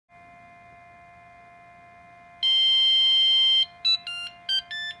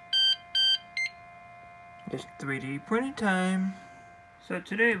It's 3D printing time. So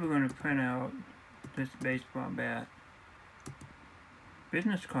today we're going to print out this baseball bat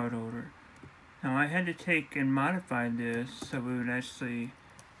business card holder. Now I had to take and modify this so it would actually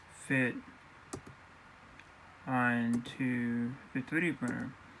fit onto the 3D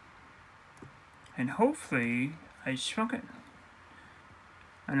printer. And hopefully I shrunk it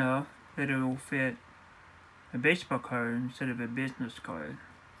enough that it will fit a baseball card instead of a business card.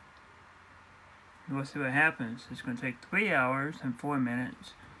 We'll see what happens. It's going to take 3 hours and 4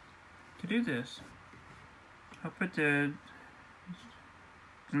 minutes to do this. I'll put the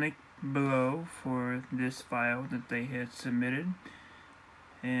link below for this file that they had submitted,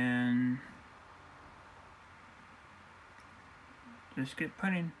 and just get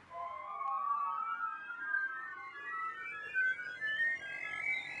printing.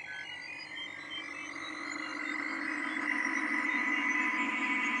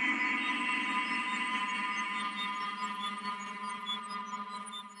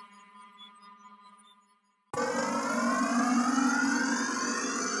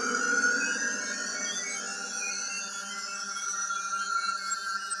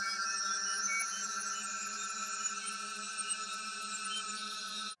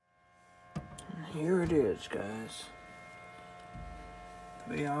 Here it is, guys.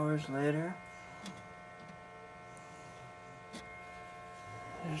 3 hours later.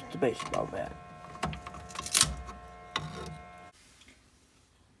 There's the baseball bat.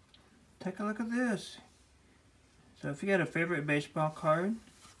 Take a look at this. So if you got a favorite baseball card,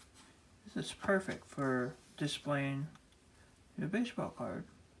 this is perfect for displaying your baseball card.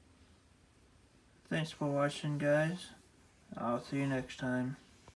 Thanks for watching, guys. I'll see you next time.